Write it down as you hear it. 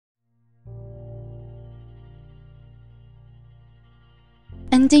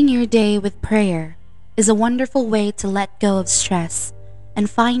Ending your day with prayer is a wonderful way to let go of stress and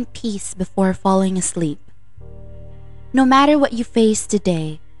find peace before falling asleep. No matter what you face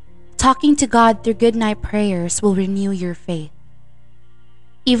today, talking to God through goodnight prayers will renew your faith.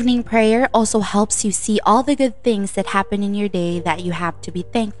 Evening prayer also helps you see all the good things that happen in your day that you have to be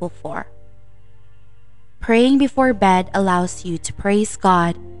thankful for. Praying before bed allows you to praise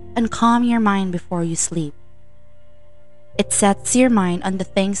God and calm your mind before you sleep. It sets your mind on the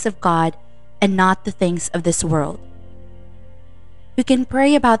things of God and not the things of this world. You can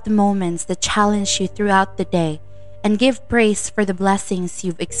pray about the moments that challenge you throughout the day and give praise for the blessings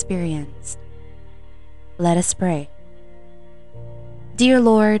you've experienced. Let us pray. Dear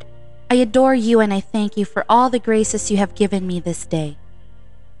Lord, I adore you and I thank you for all the graces you have given me this day.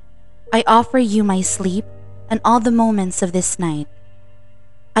 I offer you my sleep and all the moments of this night.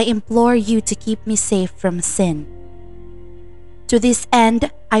 I implore you to keep me safe from sin. To this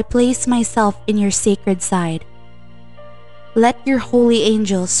end, I place myself in your sacred side. Let your holy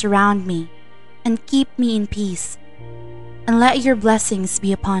angels surround me and keep me in peace, and let your blessings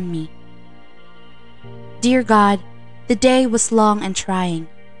be upon me. Dear God, the day was long and trying.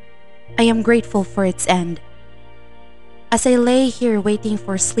 I am grateful for its end. As I lay here waiting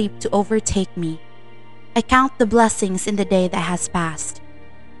for sleep to overtake me, I count the blessings in the day that has passed.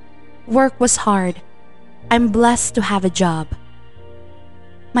 Work was hard. I'm blessed to have a job.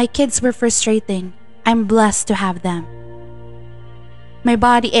 My kids were frustrating. I'm blessed to have them. My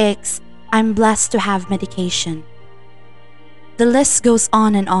body aches. I'm blessed to have medication. The list goes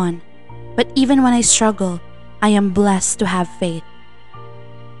on and on, but even when I struggle, I am blessed to have faith.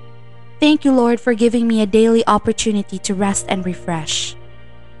 Thank you, Lord, for giving me a daily opportunity to rest and refresh.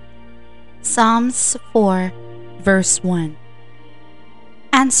 Psalms 4, verse 1.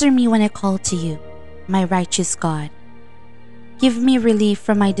 Answer me when I call to you, my righteous God. Give me relief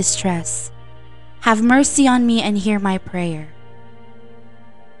from my distress. Have mercy on me and hear my prayer.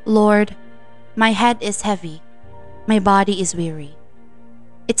 Lord, my head is heavy. My body is weary.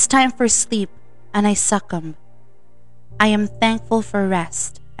 It's time for sleep, and I succumb. I am thankful for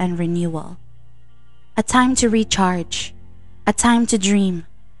rest and renewal. A time to recharge. A time to dream.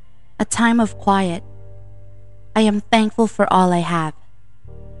 A time of quiet. I am thankful for all I have.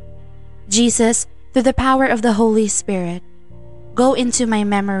 Jesus, through the power of the Holy Spirit, go into my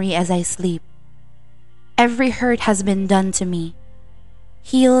memory as I sleep. Every hurt has been done to me.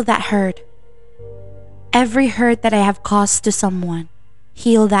 Heal that hurt. Every hurt that I have caused to someone,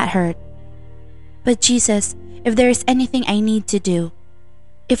 heal that hurt. But Jesus, if there is anything I need to do,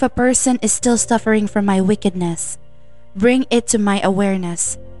 if a person is still suffering from my wickedness, bring it to my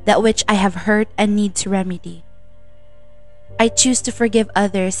awareness, that which I have hurt and need to remedy. I choose to forgive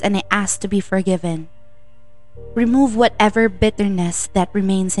others and I ask to be forgiven. Remove whatever bitterness that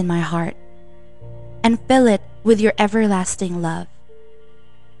remains in my heart and fill it with your everlasting love.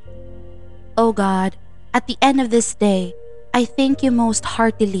 O God, at the end of this day, I thank you most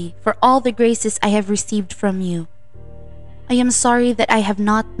heartily for all the graces I have received from you. I am sorry that I have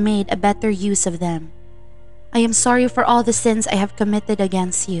not made a better use of them. I am sorry for all the sins I have committed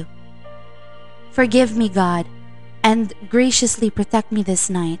against you. Forgive me, God, and graciously protect me this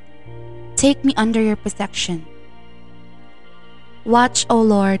night. Take me under your protection. Watch, O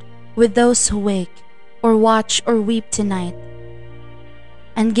Lord, with those who wake, or watch or weep tonight,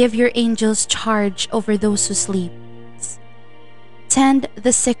 and give your angels charge over those who sleep. Tend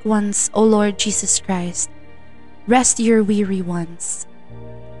the sick ones, O Lord Jesus Christ. Rest your weary ones.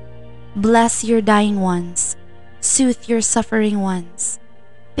 Bless your dying ones. Soothe your suffering ones.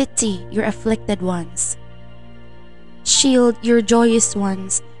 Pity your afflicted ones. Shield your joyous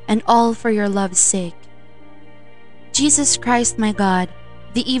ones, and all for your love's sake. Jesus Christ, my God,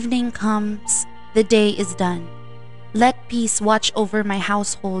 the evening comes, the day is done. Let peace watch over my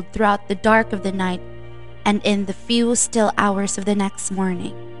household throughout the dark of the night and in the few still hours of the next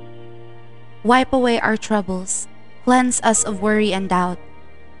morning. Wipe away our troubles, cleanse us of worry and doubt.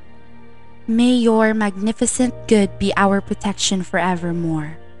 May your magnificent good be our protection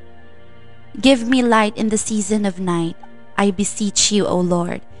forevermore. Give me light in the season of night, I beseech you, O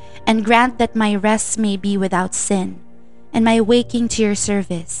Lord, and grant that my rest may be without sin, and my waking to your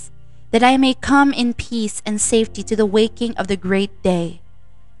service, that I may come in peace and safety to the waking of the great day.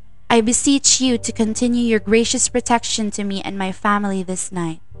 I beseech you to continue your gracious protection to me and my family this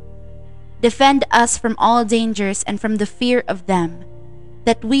night. Defend us from all dangers and from the fear of them,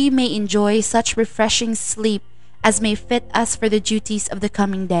 that we may enjoy such refreshing sleep as may fit us for the duties of the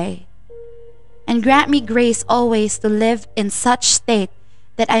coming day. And grant me grace always to live in such state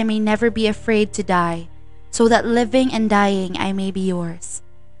that I may never be afraid to die, so that living and dying I may be yours.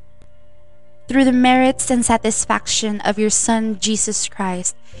 through the merits and satisfaction of your Son, Jesus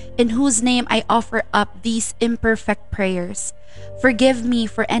Christ, in whose name I offer up these imperfect prayers. Forgive me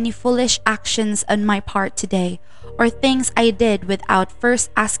for any foolish actions on my part today, or things I did without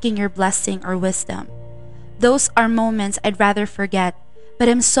first asking your blessing or wisdom. Those are moments I'd rather forget, but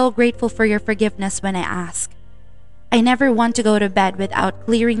I'm so grateful for your forgiveness when I ask. I never want to go to bed without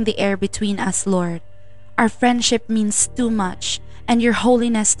clearing the air between us, Lord. Our friendship means too much, and your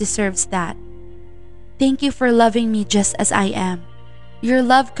holiness deserves that. Thank you for loving me just as I am. Your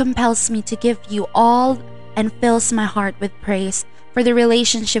love compels me to give you all and fills my heart with praise for the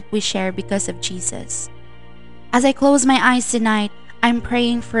relationship we share because of Jesus. As I close my eyes tonight, I'm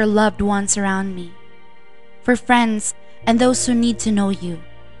praying for loved ones around me, for friends and those who need to know you.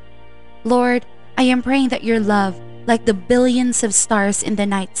 Lord, I am praying that your love, like the billions of stars in the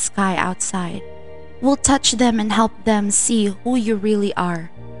night sky outside, will touch them and help them see who you really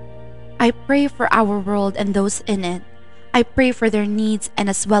are. I pray for our world and those in it. I pray for their needs and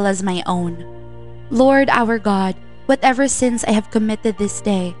as well as my own. Lord our God, whatever sins I have committed this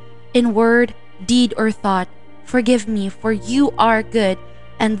day, in word, deed, or thought, forgive me, for you are good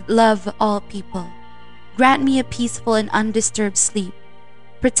and love all people. Grant me a peaceful and undisturbed sleep.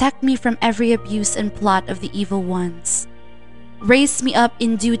 Protect me from every abuse and plot of the evil ones. Raise me up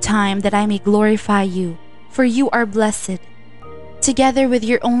in due time that I may glorify you, for you are blessed. Together with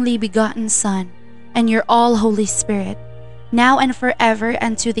your only begotten Son and your all Holy Spirit, now and forever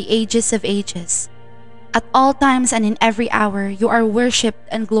and to the ages of ages. At all times and in every hour, you are worshipped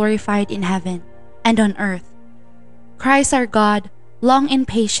and glorified in heaven and on earth. Christ our God, long in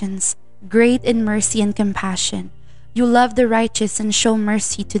patience, great in mercy and compassion, you love the righteous and show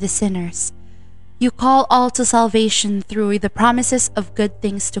mercy to the sinners. You call all to salvation through the promises of good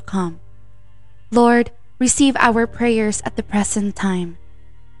things to come. Lord, receive our prayers at the present time.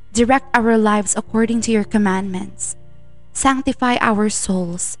 Direct our lives according to your commandments. Sanctify our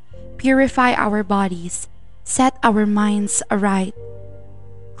souls. Purify our bodies. Set our minds aright.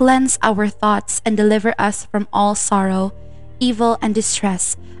 Cleanse our thoughts and deliver us from all sorrow, evil, and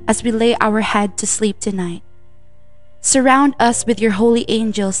distress as we lay our head to sleep tonight. Surround us with your holy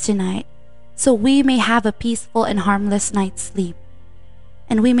angels tonight, so we may have a peaceful and harmless night's sleep,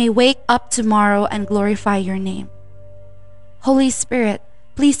 and we may wake up tomorrow and glorify your name. Holy Spirit,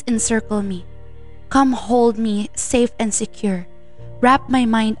 please encircle me. Come hold me safe and secure. Wrap my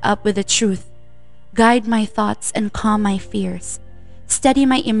mind up with the truth. Guide my thoughts and calm my fears. Steady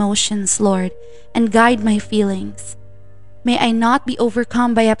my emotions, Lord, and guide my feelings. May I not be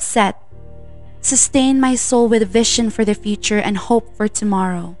overcome by upset. Sustain my soul with vision for the future and hope for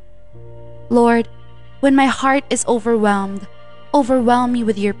tomorrow. Lord, when my heart is overwhelmed, overwhelm me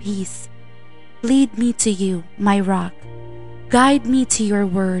with your peace. Lead me to you, my rock. Guide me to your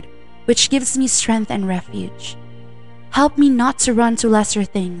word, which gives me strength and refuge. Help me not to run to lesser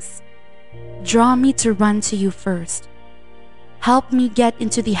things. Draw me to run to you first. Help me get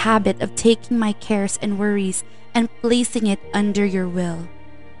into the habit of taking my cares and worries and placing it under your will.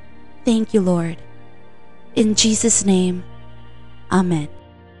 Thank you, Lord. In Jesus' name, Amen.